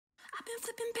been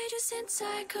flipping pages since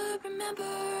I could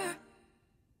remember.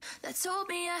 That told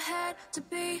me I had to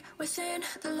be within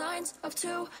the lines of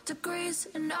 2 degrees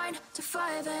and 9 to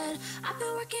 5. And I've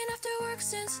been working after work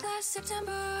since last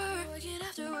September. Working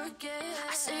after work,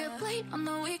 yeah. I stay up late on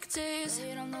the weekdays.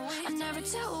 I never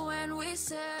tell when we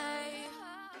say.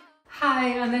 Hi,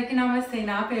 andariki namaste.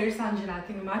 Na peru Sanjana,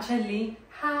 tinuma Chelli.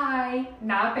 Hi,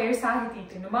 na peru Sahithi,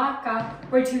 tinuma Akka.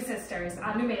 We're two sisters.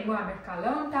 Anu memu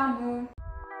Amerikalo untamu.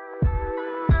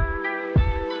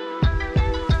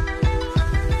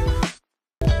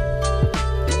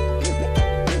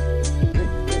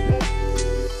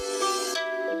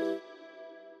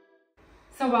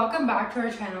 So welcome back to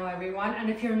our channel, everyone. And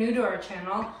if you're new to our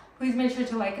channel, please make sure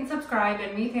to like and subscribe,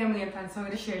 and me, family and friends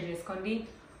to share cheskondi.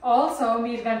 Also,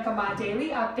 meer ganaka ma daily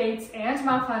updates and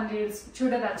ma fun reels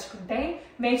chudadaluchukunte,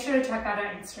 make sure to check out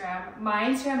our Instagram. My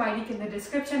Instagram ID in the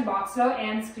description box lo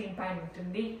and screen paina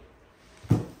untundi.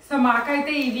 So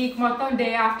maakaithe ee week mottham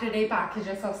day after day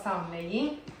packages vasta unnayi.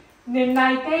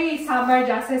 నిన్నైతే ఈ summer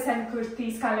dresses and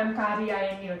kurtis Kalamkari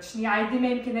అవన్నీ వచ్చినాయి. అది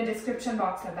మేము కింద description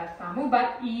box లో పెడతాము.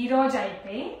 But ఈ రోజు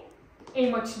అయితే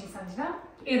ఏమొచ్చినాయి సంజన?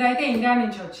 ఇదైతే ఇండియా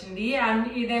నుంచి వచ్చింది అండ్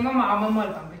ఇదేమో మా అమ్మమ్మ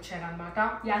వాళ్ళు పంపించారు అనమాట.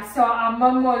 సో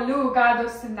అమ్మమ్మ వాళ్ళు ఉగాది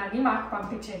వస్తుందని మాకు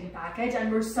పంపించేది package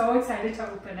and we are so excited to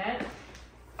open it.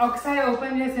 ఒకసారి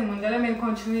ఓపెన్ చేసే ముందర మేము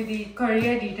కొంచెం ఇది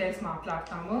కొరియర్ డీటెయిల్స్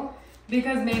మాట్లాడతాము.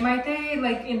 Because మేమైతే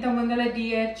లైక్ ఇంత ముందర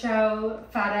DHL,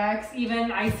 FedEx,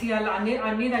 ఈవెన్ ICL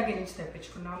అన్ని దగ్గర నుంచి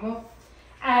తెప్పించుకున్నాము.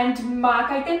 అండ్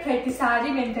మాకైతే ప్రతిసారి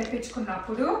మేము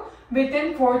తెప్పించుకున్నప్పుడు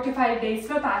వితిన్ 4 to 5 days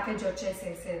లో ప్యాకేజ్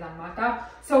వచ్చేసేసేది అనమాట.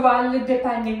 సో వాళ్ళు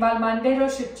డిపెండింగ్ వాళ్ళు మండే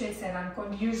రోజు షిప్ చేసేది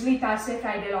అనుకోండి, యూజువలీ థర్స్డే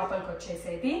ఫ్రైడే లోపలికి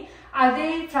వచ్చేసేది. అదే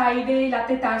ఫ్రైడే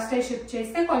లేకపోతే థర్స్డే షిప్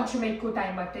చేస్తే కొంచెం ఎక్కువ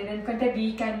టైం పట్టేది, ఎందుకంటే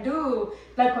వీకెండ్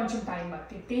లైక్ కొంచెం టైం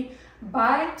పట్టింది.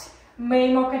 బట్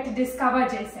మేము ఒకటి డిస్కవర్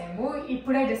చేసాము,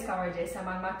 ఇప్పుడే డిస్కవర్ చేసాము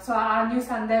అన్నమాట. సో ఆ న్యూస్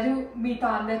మీతో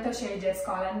అందరితో షేర్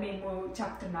చేసుకోవాలని మేము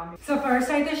చెప్తున్నాము. సో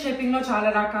ఫస్ట్ అయితే షిప్పింగ్ లో చాలా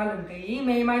రకాలు ఉంటాయి.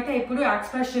 మేమైతే ఇప్పుడు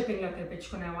ఎక్స్ప్రెస్ షిప్పింగ్ లో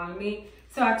తెప్పించుకునే వాళ్ళని.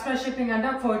 సో ఎక్స్ప్రెస్ షిప్పింగ్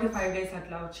అంటే 4 to 5 days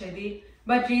అట్లా వచ్చేది.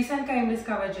 బట్ రీసెంట్ గా ఏం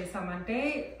డిస్కవర్ చేసామంటే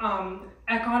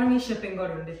ఎకానమీ షిప్పింగ్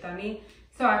కూడా ఉండిద్దని.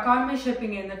 సో ఎకానమీ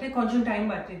షిప్పింగ్ ఏంటంటే కొంచెం టైం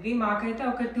పట్టింది. మాకైతే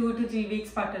ఒక 2 to 3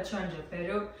 weeks పట్టచ్చు అని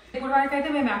చెప్పారు. ఇప్పుడు వరకు అయితే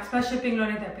మేము ఎక్స్ప్రెస్ షిప్పింగ్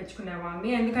లోనే తెప్పించుకునే వాళ్ళని,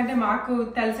 ఎందుకంటే మాకు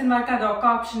తెలిసిన వరకు అది ఒక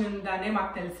ఆప్షన్ ఉందనే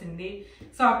మాకు తెలిసింది.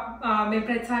 సో మేము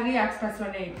ప్రతిసారి ఎక్స్ప్రెస్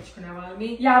లోనే తెప్పించుకునే వాళ్ళని.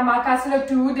 మాకు అసలు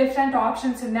 2 different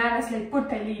ఆప్షన్స్ ఉన్నాయని అసలు ఎప్పుడు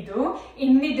తెలీదు.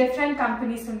 ఇన్ని డిఫరెంట్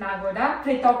కంపెనీస్ ఉన్నా కూడా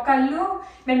ప్రతి ఒక్కళ్ళు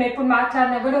మేము ఎప్పుడు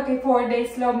మాట్లాడినా కూడా ఒక 4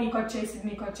 days లో మీకు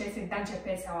వచ్చేసిద్ది అని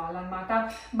చెప్పేసేవాళ్ళు అనమాట.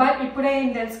 బట్ ఇప్పుడే ఏం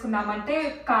తెలుసుకున్నామంటే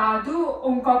కాదు,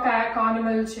 ఇంకొక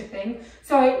ఎకానమల్ షిప్పింగ్.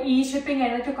 సో ఈ షిప్పింగ్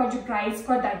ఏంటంటే కొంచెం ప్రైస్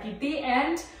కూడా తగ్గిద్ది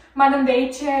అండ్ మనం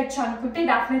వెయిట్ చేయొచ్చు అనుకుంటే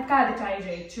డెఫినెట్ గా అది ట్రై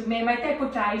చేయొచ్చు. మేమైతే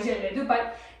ఇప్పుడు ట్రై చేయలేదు, బట్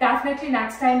డెఫినెట్లీ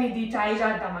నెక్స్ట్ టైం ఇది ట్రై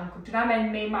చేద్దాం అనుకుంటున్నాం అండ్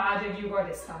మేము ఆ రివ్యూ కూడా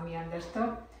ఇస్తాం మీ అందరితో.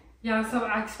 సో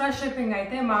ఎక్స్ప్రెస్ షిప్పింగ్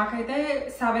అయితే మాకైతే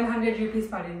 700 rupees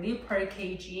పడింది per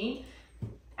kg.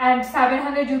 And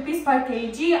 700 rupees per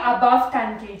kg above 10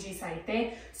 kgs అయితే.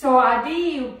 సో అది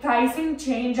ప్రైసింగ్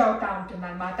చేంజ్ అవుతా ఉంటుంది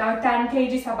అనమాట. 10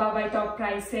 kgs అబవ్ అయితే ఒక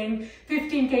ప్రైసింగ్,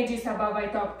 15 kgs అబవ్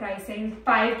అయితే ఒక ప్రైసింగ్,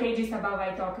 5 kgs అబవ్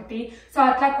అయితే ఒకటి. సో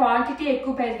అట్లా క్వాంటిటీ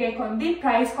ఎక్కువ పెరిగే కొంది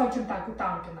ప్రైస్ కొంచెం తగ్గుతూ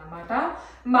ఉంటుంది అనమాట.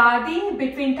 మాది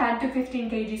బిట్వీన్ 10 to 15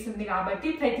 kgs ఉంది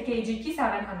కాబట్టి ప్రతి కేజీకి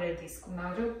 700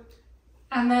 తీసుకున్నారు.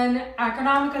 అండ్ దెన్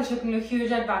ఎకనామికల్ షిప్పింగ్ లో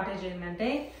హ్యూజ్ అడ్వాంటేజ్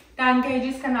ఏంటంటే 10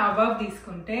 kgs కన్నా అబవ్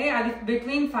తీసుకుంటే అది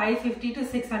బిట్వీన్ 550 to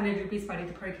 600 rupees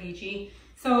పడింది per kg.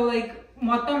 సో లైక్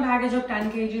మొత్తం ప్యాకేజ్ ఒక 10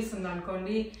 kgs ఉంది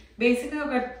అనుకోండి, బేసిక్ గా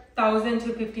ఒక 1000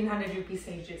 to 1500 rupees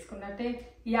save చేసుకున్నట్టే.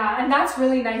 And that's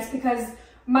really nice because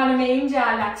మనం ఏం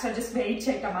చేయాలి ఎక్స్ట్రా జస్ట్ వెయిట్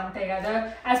చేయటం అంతే కదా.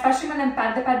 ఎస్పెషల్లీ మనం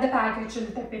పెద్ద పెద్ద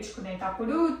ప్యాకేజీలు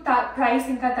తెప్పించుకునేటప్పుడు ప్రైస్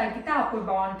ఇంకా తగ్గితే అప్పుడు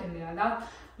బాగుంటుంది కదా.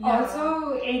 ఆల్సో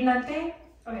ఏంటంటే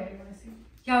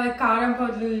కారం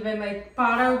పొదులు ఈవెన్ లైక్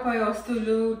పాడైపోయే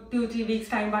వస్తువులు 2-3 weeks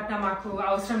టైం పట్టినా మాకు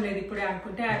అవసరం లేదు ఇప్పుడే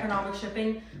అనుకుంటే ఎకనామిక్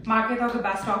షిప్పింగ్ మాకైతే ఒక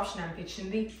బెస్ట్ ఆప్షన్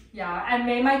అనిపించింది. అండ్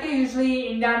మేమైతే యూజువలీ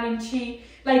ఇండియా నుంచి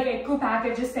లైక్ ఎక్కువ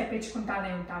ప్యాకేజెస్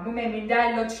తెప్పించుకుంటానే ఉంటాము. మేము ఇండియా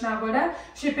వచ్చినా కూడా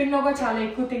షిప్పింగ్ లో కూడా చాలా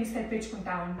ఎక్కువ థింగ్స్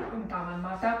తెప్పించుకుంటా ఉంటాం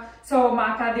అనమాట. సో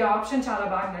మాకు అది ఆప్షన్ చాలా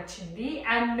బాగా నచ్చింది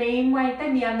అండ్ మేము అయితే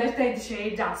మీ అందరితో ఇది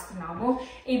షేర్ చేస్తున్నాము.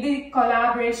 ఇది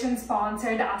కొలాబరేషన్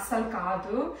స్పాన్సర్డ్ అస్సలు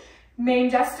కాదు. మేము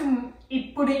జస్ట్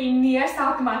ఇప్పుడు ఇన్ని ఇయర్స్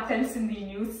తర్వాత మాకు తెలిసింది ఈ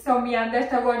న్యూస్. సో మీ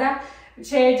అందరితో కూడా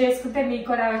షేర్ చేసుకుంటే మీకు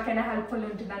కూడా ఎవరికైనా హెల్ప్ఫుల్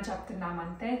ఉంటుందని చెప్తున్నాం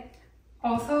అంతే.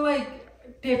 ఆల్సో లైక్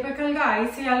టిపికల్ గా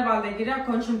ICL వాళ్ళ దగ్గర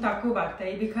కొంచెం తక్కువ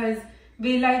పడతాయి బికాజ్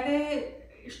వీళ్ళైతే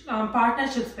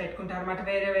పార్ట్నర్షిప్స్ పెట్టుకుంటారు అన్నమాట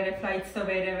వేరే వేరే ఫ్లైట్స్ తో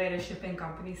వేరే షిప్పింగ్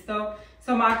కంపెనీస్ తో.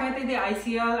 సో మాకైతే ఇది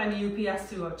ICL అండ్ UPS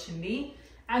వచ్చింది.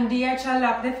 అండ్ DHL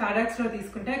లేకపోతే FedEx లో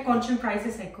తీసుకుంటే కొంచెం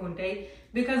ప్రైసెస్ ఎక్కువ ఉంటాయి.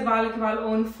 బికాస్ వాళ్ళ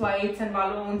ఓన్ ఫ్లైట్స్ అండ్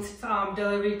వాళ్ళ ఓన్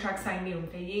డెలివరీ ట్రక్స్ అన్నీ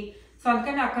ఉంటాయి. సో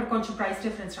అందుకని అక్కడ కొంచెం ప్రైస్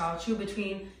డిఫరెన్స్ రావచ్చు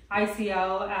between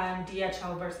ICL and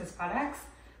DHL versus FedEx.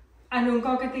 And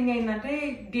ఇంకొక థింగ్ ఏంటంటే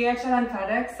DHL అండ్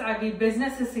FedEx అవి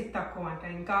బిజినెసెస్ తక్కువ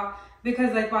అంటాయి ఇంకా,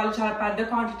 బికాస్ లైక్ వాళ్ళు చాలా పెద్ద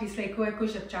క్వాంటిటీస్ లో ఎక్కువ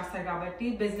షిప్ చేస్తారు కాబట్టి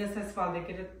బిజినెసెస్ వాళ్ళ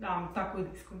దగ్గర తక్కువ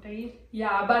తీసుకుంటాయి.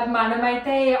 బట్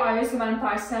మనమైతే ఆబ్వియస్లీ మనం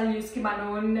పర్సనల్ యూస్ కి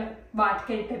మన ఓన్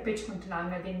వాటికి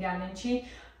తెప్పించుకుంటున్నాం కదా ఇండియా నుంచి.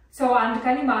 సో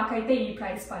అందుకని మాకైతే ఈ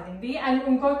ప్రైస్ పడింది. అండ్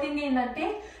ఇంకో థింగ్ ఏంటంటే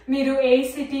మీరు ఏ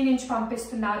సిటీ నుంచి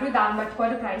పంపిస్తున్నారు దాన్ని బట్టి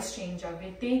కూడా ప్రైస్ చేంజ్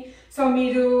అవుతుంది. సో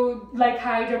మీరు లైక్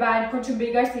హైదరాబాద్ కొంచెం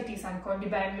బిగ్గర్ సిటీస్ అనుకోండి,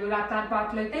 బెంగళూరు అట్లాంటి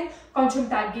వాటిలో అయితే కొంచెం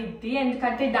తగ్గిద్ది,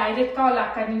 ఎందుకంటే డైరెక్ట్ గా వాళ్ళు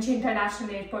అక్కడి నుంచి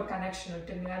ఇంటర్నేషనల్ ఎయిర్పోర్ట్ కనెక్షన్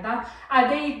ఉంటుంది కదా.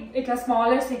 అదే ఇట్లా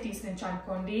స్మాలర్ సిటీస్ నుంచి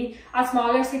అనుకోండి, ఆ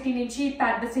స్మాలర్ సిటీ నుంచి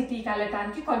పెద్ద సిటీకి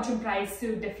వెళ్ళటానికి కొంచెం ప్రైస్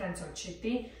డిఫరెన్స్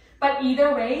వచ్చింది. But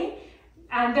either way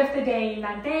end of the day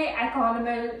ఏంటంటే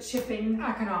economical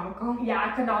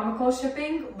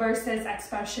shipping versus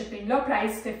express shipping లో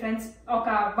ప్రైస్ డిఫరెన్స్ ఒక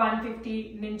 150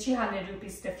 నుంచి 100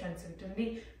 రూపీస్ డిఫరెన్స్ ఉంటుంది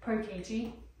per kg.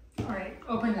 Alright,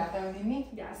 open చేద్దాం దీన్ని.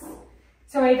 Yes.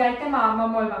 సో ఇదైతే మా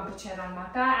అమ్మమ్మ వాళ్ళు పంపించారు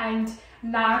అనమాట. అండ్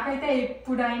నాకైతే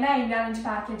ఎప్పుడైనా ఇండియా నుంచి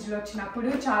ప్యాకేజ్లు వచ్చినప్పుడు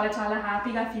చాలా చాలా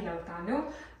హ్యాపీగా ఫీల్ అవుతాను.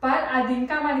 బట్ అది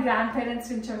ఇంకా మన గ్రాండ్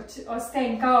పేరెంట్స్ నుంచి వస్తే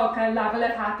ఇంకా ఒక level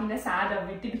of happiness add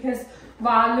అవ్విద్ది, because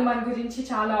వాళ్ళు మన గురించి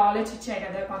చాలా ఆలోచించే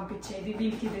కదా పంపించేది,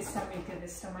 వీళ్ళకి ఇది ఇష్టం వీళ్ళకి ఇది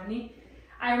ఇష్టం అని.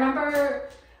 ఐ రిమెంబర్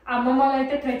అమ్మమ్మ వాళ్ళు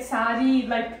అయితే ప్రతిసారి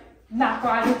లైక్ నాకు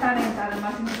అడుగుతానే ఉంటారు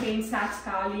అన్నమాట, మీకు ఏం స్నాక్స్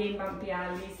కావాలి, ఏం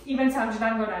పంపించాలి. ఈవెన్ సంజనా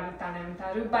కూడా అడుగుతానే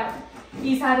ఉంటారు. బట్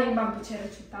ఈసారి ఏం పంపించారో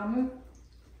చూద్దాము.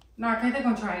 నాకైతే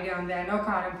కొంచెం ఐడియా ఉంది, అయినా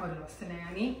కారం పొడులు వస్తున్నాయి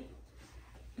అని.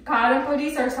 కారం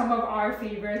పొడీస్ are some of our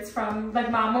favourites from like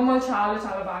మా అమ్మమ్మ చాలా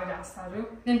చాలా బాగా చేస్తారు.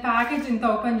 నేను ప్యాకేజ్ ఇంత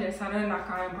ఓపెన్ చేస్తాను, నాకు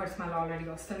కారం పొడి స్మెల్ ఆల్రెడీ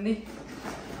వస్తుంది.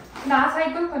 నా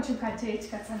సైడ్ కూడా కొంచెం కట్ చేయొచ్చు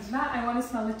కదా Sanjana. I want to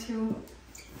smell it two.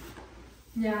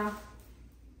 Yeah,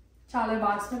 చాలా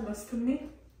బాగా స్మెల్ వస్తుంది.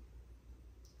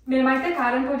 మేమైతే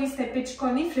కారం పొడీస్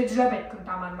తెప్పించుకొని ఫ్రిడ్జ్ లో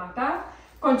పెట్టుకుంటాం అనమాట,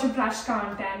 కొంచెం ఫ్రెష్ గా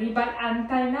ఉంటాయని. బట్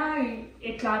అంతైనా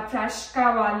ఇట్లా ఫ్రెష్ గా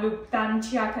వాళ్ళు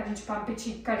దంచి అక్కడి నుంచి పంపించి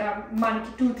ఇక్కడ మనకి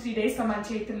 2-3 days మన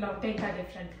చేతుల్లో ఉంటే ఇంకా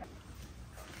డిఫరెంట్ గా.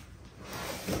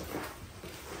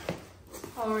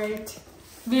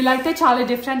 వీళ్ళైతే చాలా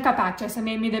డిఫరెంట్ గా ప్యాక్ చేస్తాం,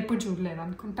 మేము ఇది ఎప్పుడు చూడలేదు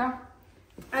అనుకుంటా.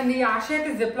 అండ్ ఈ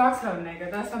ఆషియాకి జిప్లాక్స్ లో ఉన్నాయి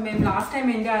కదా, సో మేము లాస్ట్ టైం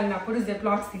ఇండియా వెళ్ళినప్పుడు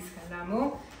జిప్లాక్స్ తీసుకెళ్ళాము.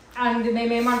 అండ్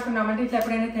మేము ఏమనుకున్నామంటే ఇట్లా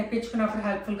ఎప్పుడైనా తెప్పించుకున్నప్పుడు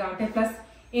హెల్ప్ఫుల్ గా ఉంటాయి, ప్లస్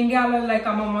ఇండియాలో లైక్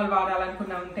అమ్మమ్మ వాళ్ళు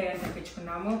వాడాలనుకున్నా ఉంటాయి అని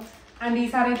తెప్పించుకున్నాము. అండ్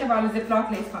ఈసారి అయితే వాళ్ళు జిప్లాక్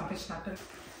వేసి పంపించినట్టు.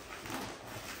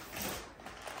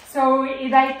 సో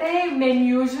ఇదైతే మేము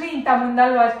యూజువలీ ఇంత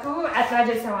ముందల వరకు ఎట్లా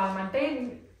చేసేవాళ్ళం అంటే,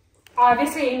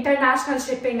 ఆబ్వియస్లీ ఇంటర్నేషనల్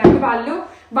షిప్పింగ్ అంటే వాళ్ళు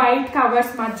వైట్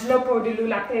కవర్స్ మధ్యలో పొడులు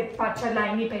లేకపోతే పచ్చళ్ళు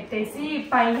అన్ని పెట్టేసి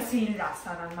పైన సీల్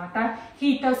చేస్తారు అనమాట,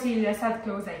 హీట్ తో సీల్ చేస్తే అది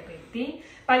క్లోజ్ అయిపోయింది.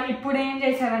 బట్ ఇప్పుడు ఏం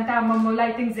చేశారంటే అమ్మమ్మలు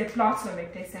ఐ థింక్ జిప్ లాక్స్ లో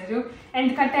పెట్టేశారు,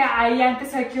 ఎందుకంటే అవి అంతే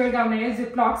సెక్యూర్ గా ఉన్నాయి,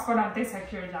 జిప్ లాక్స్ కూడా అంతే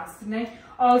సెక్యూర్ చేస్తున్నాయి.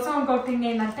 ఆల్సో ఇంకో థింగ్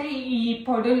ఏంటంటే ఈ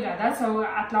పొడులు కదా, సో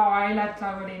అట్లా ఆయిల్ అట్లా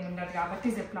కూడా ఏమి ఉండదు కాబట్టి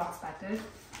zip lakhs better.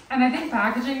 And I think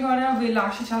packaging కూడా వీళ్ళు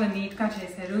యాక్చువల్లీ చాలా నీట్ గా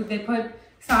చేశారు. దే పుట్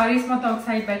సారీస్ మొత్తం ఒక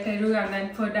సైడ్ పెట్టారు అండ్ దెన్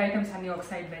ఫుడ్ ఐటమ్స్ అన్ని ఒక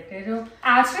సైడ్ పెట్టారు.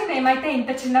 యాక్చువల్లీ మేమైతే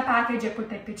ఇంత చిన్న ప్యాకేజ్ ఎప్పుడు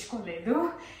తెప్పించుకోలేదు.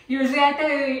 యూజువల్లీ అయితే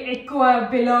ఎక్కువ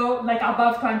బిలో లైక్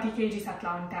అబవ్ 20 kgs అట్లా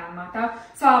ఉంటాయి అనమాట.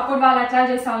 సో అప్పుడు వాళ్ళు ఎట్లా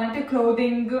చేసేవాళ్ళంటే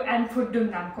క్లోదింగ్ అండ్ ఫుడ్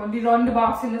ఉంది అనుకోండి 2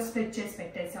 బాక్సుల్లో స్ప్లిట్ చేసి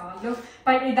పెట్టేసేవాళ్ళు.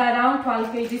 బట్ ఇది అరౌండ్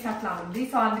 12 kgs అట్లా ఉంది.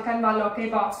 సో అందుకని వాళ్ళు ఒకే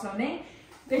బాక్స్ లోనే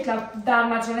ఇట్లా దాని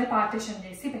మధ్యలోనే పార్టిషన్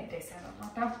చేసి పెట్టేశారు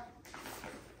అనమాట.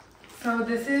 సో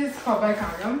దిస్ ఈస్ కొబ్బరి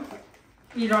కారం,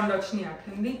 ఈ 2 వచ్చినాయి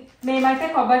అట్లుంది. మేమైతే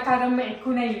కొబ్బరి కారం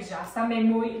ఎక్కువనే యూజ్ చేస్తాం.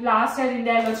 మేము లాస్ట్ ఇయర్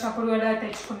ఇండియాలో వచ్చినప్పుడు కూడా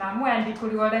తెచ్చుకున్నాము అండ్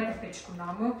ఇప్పుడు కూడా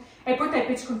తెప్పించుకున్నాము, ఎప్పుడు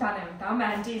తెప్పించుకుంటానే ఉంటాం.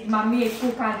 అండ్ మమ్మీ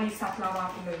ఎక్కువ కర్రీస్ అట్లా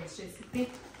వాటిలో యూజ్ చేసింది.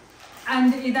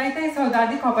 అండ్ ఇదైతే సో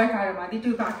అది కొబ్బరి కారం, అది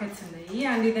 2 ప్యాకెట్స్ ఉన్నాయి.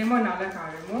 అండ్ ఇదేమో నల్ల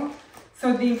కారము. సో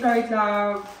దీంట్లో ఇట్లా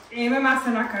ఏమేమి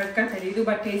వేస్తా నాకు కరెక్ట్గా తెలియదు,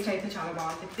 బట్ టేస్ట్ అయితే చాలా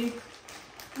బాగుంటుంది.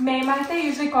 మేమైతే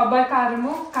యూజువల్లీ కొబ్బరి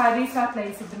కారము కర్రీస్ అట్లా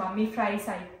వేసిద్ది మమ్మీ, ఫ్రైస్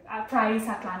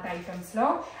అట్లాంటి ఐటమ్స్ లో.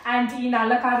 అండ్ ఈ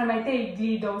నల్ల కారం అయితే ఇడ్లీ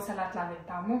దోశలు అట్లా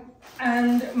తింటాము.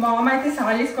 అండ్ మామ్ అయితే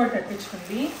సారీస్ కూడా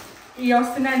తెప్పించుకుంది. ఇవి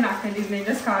వస్తున్నాయి నాకు తెలియదు, నేను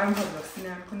జస్ట్ కారం పొడి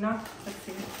వస్తున్నాయి అనుకున్నా.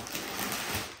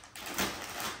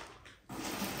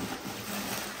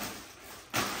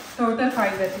 టోటల్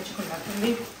 5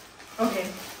 తెప్పించుకున్నట్టుంది. ఓకే,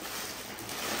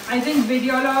 ఐ థింక్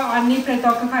వీడియోలో అన్ని ప్రతి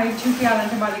ఒక్క 5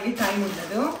 చూపించాలంటే మా దగ్గర టైం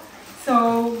ఉండదు. సో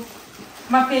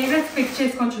మా ఫేవరెట్స్ పిక్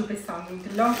చేసుకొని చూపిస్తాను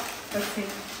వీటిలో. వచ్చి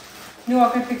నువ్వు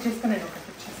ఒకటి పిక్ చేసుకొని నేను ఒకటి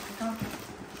పిక్ చేసుకుంటా.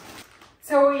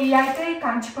 సో ఇవి అయితే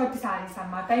కంచిపట్టు సారీస్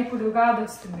అన్నమాట. ఇప్పుడు ఉగాది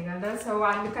వస్తుంది కదా, సో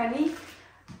అందుకని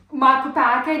మాకు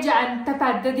ప్యాకేజ్ ఎంత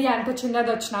పెద్దది అంత చిన్నది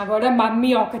వచ్చినా కూడా మమ్మీ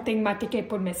ఒక థింగ్ మట్టికి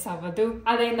ఎప్పుడు మిస్ అవ్వదు,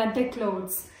 అదేంటంటే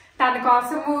క్లోత్స్. తన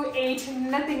కోసము ఏ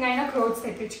చిన్న థింగ్ అయినా క్లోత్స్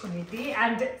తెప్పించుకునేది.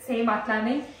 అండ్ సేమ్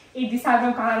అట్లానే ఇది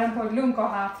సగం కారం పొడులు, ఇంకో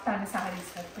హాఫ్ తన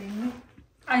సారీస్ అయిపోయింది.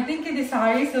 ఐ థింక్ ఇది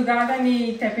సారీస్ ఉగాడని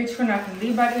తెప్పించుకున్నట్టుంది,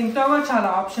 బట్ ఇంట్లో కూడా చాలా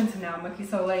ఆప్షన్స్ ఉన్నాయి అమ్మకి.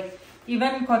 సో లైక్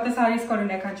ఈవెన్ కొత్త సారీస్ కూడా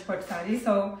ఉన్నాయి, కంచిపట్టు సారీస్.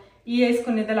 సో ఈ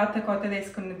వేసుకునేది లేకపోతే కొత్తది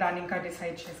వేసుకునే దాన్ని ఇంకా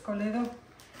డిసైడ్ చేసుకోలేదు.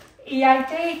 ఇవి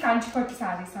అయితే కంచిపట్టు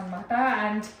సారీస్ అనమాట.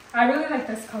 And I really like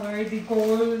this colour. ఇది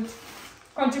గోల్డ్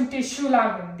కొంచెం టిష్యూ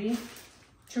లాగా ఉంది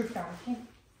చూడటానికి.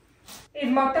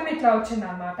 ఇది మొత్తం ఇట్లా వచ్చింది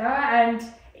అనమాట. అండ్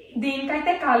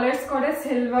దీనికైతే కలర్స్ కూడా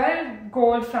సిల్వర్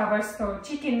గోల్డ్ ఫ్లవర్స్ తో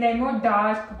వచ్చి, కిందేమో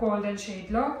డార్క్ గోల్డెన్ షేడ్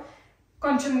లో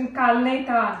కొంచెం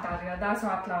కల్నేత అంటారు కదా, సో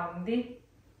అట్లా ఉంది.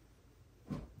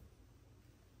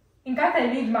 ఇంకా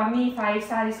తెలియదు మమ్మీ 5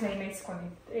 సారీస్ ఏం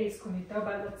వేసుకునితో,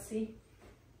 బట్ లెట్స్ సీ.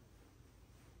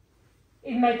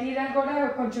 ఈ మెటీరియల్ కూడా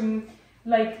కొంచెం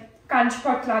లైక్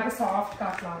కంచిపట్టు లాగా సాఫ్ట్ గా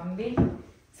అట్లా ఉంది.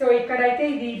 సో ఇక్కడైతే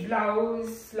ఇది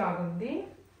బ్లౌజ్ లాగా ఉంది.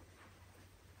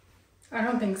 I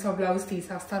don't think so. Blouse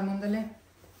తీసేస్తారు ముందలే.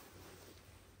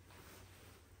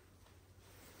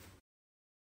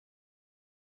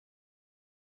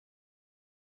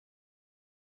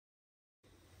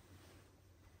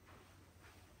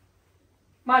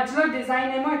 మధ్యలో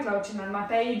డిజైన్ ఏమో ఇట్లా వచ్చింది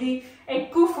అనమాట. ఇది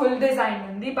ఎక్కువ ఫుల్ డిజైన్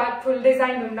ఉంది, బట్ ఫుల్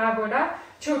డిజైన్ ఉన్నా కూడా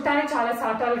చూడటానికి చాలా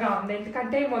సటల్ గా ఉంది,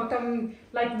 ఎందుకంటే మొత్తం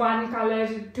లైక్ 1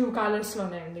 కలర్ 2 కలర్స్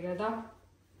లోనే ఉంది కదా.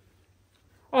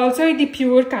 ఆల్సో ఇది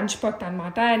ప్యూర్ కంచిపట్టు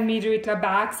అనమాట. అండ్ మీరు ఇట్లా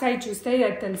బ్యాక్ సైడ్ చూస్తే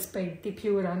ఇది తెలిసిపోయింది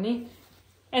ప్యూర్ అని,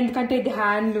 ఎందుకంటే ఇది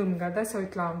హ్యాండ్లూమ్ కదా, సో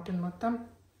ఇట్లా ఉంటుంది మొత్తం.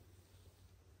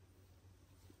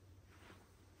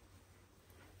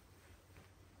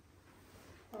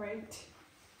 రైట్,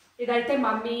 ఇదైతే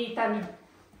మమ్మీ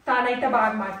తనైతే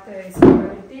బాగా మాట్లాడేసి,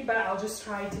 but I will just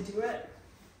try to do it.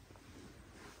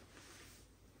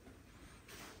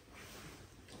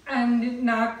 And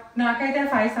నాకైతే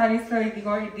 5 సారీస్లో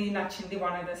ఇది నచ్చింది,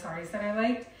 one of the saris that I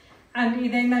like. And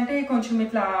ఇదేంటంటే కొంచెం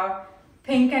ఇట్లా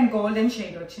పింక్ అండ్ గోల్డెన్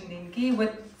షేడ్ వచ్చింది దీనికి,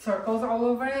 with circles all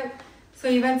over it. So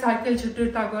even circle చుట్టూ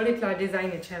కూడా ఇట్లా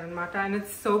డిజైన్ ఇచ్చారనమాట. And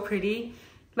it's so pretty.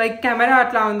 Like camera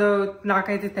అట్లా ఉందో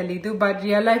నాకైతే తెలీదు, బట్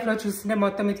రియల్ లైఫ్లో చూస్తుంటే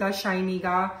మొత్తం ఇట్లా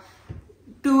షైనీగా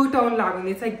 2 టోన్ లాగా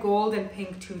ఉంది. It's like gold and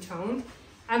pink 2 tone.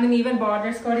 And then even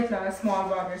borders కూడా ఇట్లా స్మాల్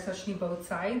బార్డర్స్ వచ్చినాయి బోత్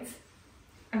సైడ్స్.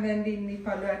 అండ్ దెన్ దీన్ని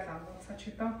పళ్ళు ఎట్లా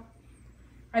చూద్దాం.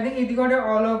 ఐ థింక్ ఇది కూడా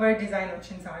ఆల్ ఓవర్ డిజైన్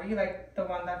వచ్చింది sorry, like the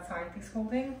one that Sahithi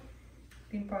holding.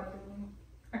 దీని పళ్ళు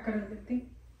అక్కడ ఉంది,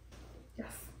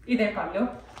 ఎస్ ఇదే పళ్ళు.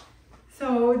 సో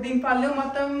దీని పళ్ళు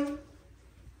మొత్తం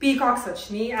పీకాక్స్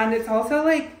వచ్చినాయి. అండ్ ఇట్స్ ఆల్సో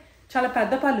లైక్ చాలా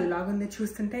పెద్ద పళ్ళు లాగుంది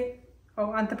చూస్తుంటే.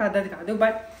 అంత పెద్దది కాదు,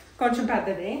 బట్ కొంచెం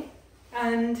పెద్దదే.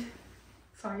 అండ్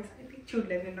సారీ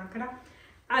చూడలేదు నేను అక్కడ.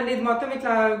 అండ్ ఇది మొత్తం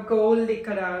ఇట్లా గోల్డ్,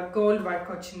 ఇక్కడ గోల్డ్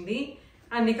వర్క్ వచ్చింది.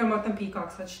 అండ్ ఇక్కడ మొత్తం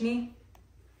పీకాక్స్ వచ్చినాయి.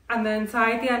 అండ్ దెన్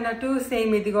Sahithi అన్నట్టు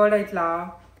సేమ్ ఇది కూడా ఇట్లా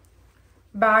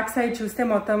బ్యాక్ సైడ్ చూస్తే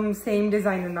మొత్తం సేమ్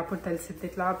డిజైన్ ఉన్నప్పుడు తెలిసింది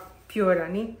ఇట్లా ప్యూర్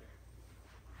అని.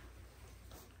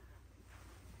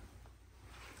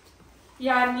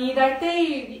 యా, నీదైతే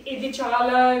ఇది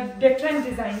చాలా డిఫరెంట్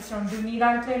డిజైన్స్ ఉంది. నీ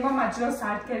దాంట్లో ఏమో మధ్యలో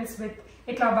సర్కిల్స్ విత్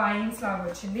ఇట్లా వైన్స్ లాగా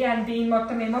వచ్చింది. అండ్ దీని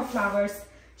మొత్తం ఏమో ఫ్లవర్స్,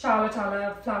 చాలా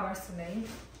ఫ్లవర్స్ ఉన్నాయి.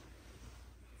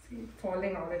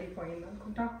 ఫాలోయింగ్ ఆల్రెడీ పోయింది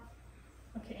అనుకుంటా.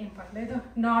 ఓకే, ఏం పర్లేదు,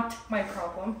 not my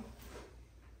problem.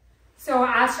 So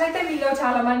actual అయితే మీలో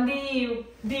చాలా మంది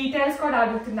డీటెయిల్స్ కూడా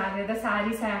అడుగుతున్నారు కదా,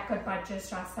 శారీస్ ఎక్కడ పర్చేస్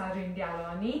చేస్తారు ఇండియాలో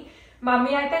అని.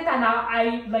 మమ్మీ అయితే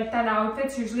తన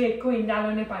అవుట్ఫిట్స్ యూజువల్లీ ఎక్కువ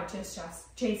ఇండియాలోనే పర్చేస్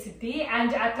చేసిద్ది.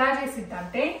 అండ్ అట్లా చేసిద్ది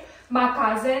అంటే మా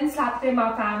కజిన్స్ లేకపోతే మా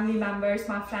ఫ్యామిలీ మెంబర్స్,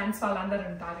 మా ఫ్రెండ్స్ వాళ్ళందరూ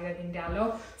ఉంటారు కదా ఇండియాలో.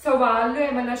 సో వాళ్ళు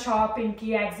ఏమైనా షాపింగ్కి,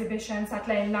 ఎగ్జిబిషన్స్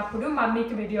అట్లా వెళ్ళినప్పుడు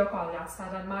మమ్మీకి వీడియో కాల్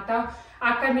చేస్తారు అనమాట.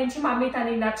 అక్కడి నుంచి మమ్మీ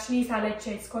తనకి నచ్చిని సెలెక్ట్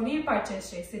చేసుకొని పర్చేస్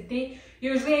చేసిద్ది.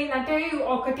 యూజువల్లీ ఏంటంటే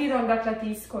 1-2 అట్లా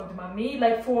తీసుకోదు మమ్మీ,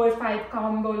 లైక్ 4-5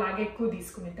 కాంబో లాగా ఎక్కువ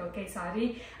తీసుకునేది ఒకేసారి.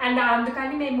 అండ్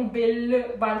అందుకని మేము బిల్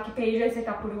వాళ్ళకి పే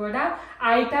చేసేటప్పుడు కూడా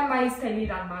ఐటమ్ వైజ్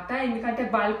తెలియదు అనమాట, ఎందుకంటే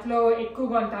బల్క్ లో ఎక్కువ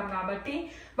కొంటాం కాబట్టి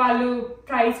వాళ్ళు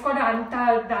ప్రైస్ కూడా అంతా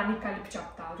దానికి కలిపి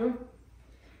చెప్తారు.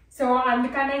 సో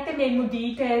అందుకనైతే మేము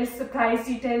ప్రైస్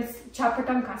డీటెయిల్స్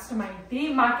చెప్పటం కష్టమైంది.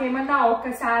 మాకేమన్నా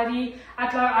ఒకసారి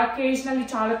అట్లా అకేజనల్లీ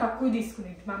చాలా తక్కువ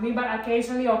తీసుకునేది మమ్మీ, బట్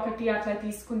అకేజనల్లీ 1 అట్లా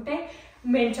తీసుకుంటే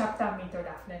మేము చెప్తాం మీతో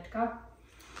డెఫినెట్ గా.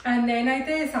 అండ్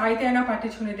నేనైతే Sahithi అయినా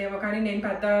పట్టించుకునేదేమో, కానీ నేను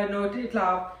పెద్ద నోట్ ఇట్లా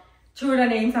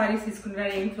చూడని ఏం సారీస్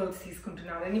తీసుకుంటున్నారు, ఏం క్లోత్స్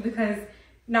తీసుకుంటున్నారని, బికాజ్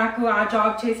నాకు ఆ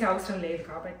జాబ్ చేసే అవసరం లేదు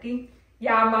కాబట్టి.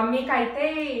 యా, మమ్మీకి అయితే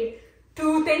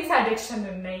 2 థింగ్స్ అడిక్షన్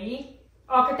ఉన్నాయి.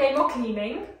 ఒకటేమో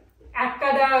క్లీనింగ్,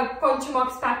 అక్కడ కొంచెం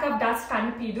ఒక స్పాక్ ఆఫ్ డస్ట్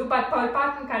కనిపించదు, బట్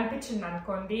పొరపాటును కనిపించింది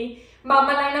అనుకోండి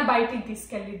మమ్మల్ని బయటికి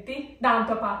తీసుకెళ్ళిద్ది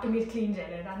దాంతో పాటు మీరు క్లీన్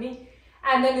చేయలేదని.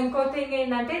 అండ్ దెన్ ఇంకో థింగ్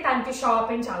ఏంటంటే తనకి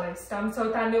షాపింగ్ చాలా ఇష్టం. సో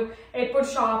తను ఎప్పుడు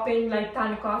షాపింగ్ లైక్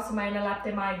తన కోసమైనా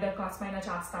లేకపోతే మా ఇద్దరి కోసమైనా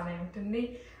చేస్తానే ఉంటుంది.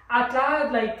 అట్లా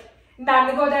లైక్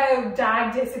దాన్ని కూడా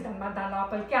డ్రాగ్ చేసేది అన్నమాట దాని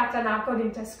లోపలికి. అట్లా నాకు కూడా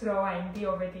ఇంట్రెస్ట్ గ్రో అయింది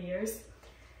ఓవర్ ది ఇయర్స్.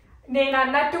 నేను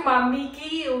అన్నట్టు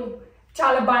మమ్మీకి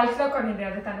చాలా బల్క్ లో కొనింది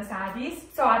కదా తన శారీస్.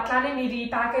 సో అట్లానే మీరు ఈ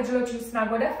ప్యాకేజ్ లో చూసినా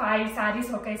కూడా 5 శారీస్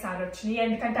ఒకేసారి వచ్చినాయి,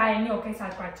 ఎందుకంటే అవన్నీ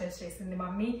ఒకేసారి పర్చేస్ చేసింది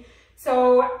మమ్మీ. సో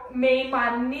మేము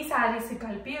అన్ని శారీస్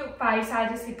కలిపి 5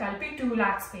 శారీస్ కలిపి 2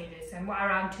 lakhs పే చేసాము,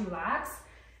 అరౌండ్ 2 lakhs.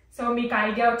 సో మీకు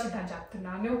ఐడియా వచ్చిందని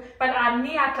చెప్తున్నాను. బట్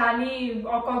అన్ని అట్లా అని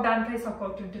ఒక్కొక్క దాని ప్రైస్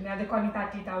ఒక్కొక్కటి ఉంటుంది, అది కొన్ని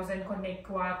 30,000 కొన్ని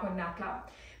ఎక్కువ కొన్ని అట్లా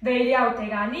వేరే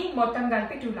అవుతాయి, కానీ మొత్తం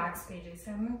కలిపి 2 lakhs పే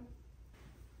చేసాము.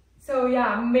 సో యా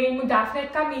మేము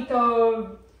డెఫినెట్గా మీతో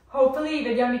హోప్ఫుల్లీ ఈ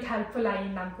వీడియో మీకు హెల్ప్ఫుల్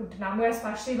అయ్యింది అనుకుంటున్నాము,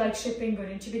 ఎస్పెషలీ లైక్ షిప్పింగ్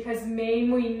గురించి. బికాజ్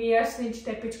మేము ఇన్ని ఇయర్స్ నుంచి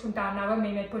తెప్పించుకుంటా ఉన్నామో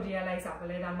మేము ఎప్పుడు రియలైజ్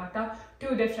అవ్వలేదు అనమాట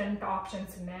 2 different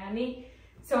ఆప్షన్స్ ఉన్నాయని.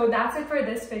 So that's it for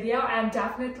this video, and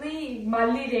definitely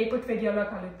మళ్ళీ రేపటి వీడియోలో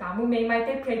కలుగుతాము.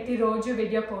 మేమైతే ప్రతిరోజు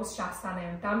వీడియో పోస్ట్ చేస్తానే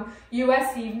ఉంటాం,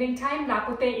 యుఎస్ ఈవినింగ్ టైం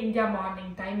లేకపోతే ఇండియా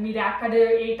మార్నింగ్ టైం. మీరు అక్కడ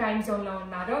ఏ టైమ్ జోన్లో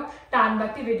ఉన్నారో దాన్ని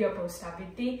బట్టి వీడియో పోస్ట్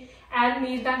అవ్విద్ది. అండ్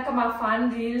మీరు కనుక మా fun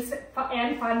reels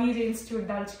and funny reels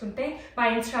చూడదలుచుకుంటే మా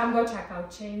ఇన్స్టాగ్రామ్ లో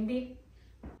చెక్అవుట్ చేయండి.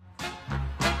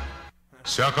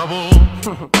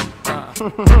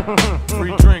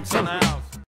 Free drinks in the house.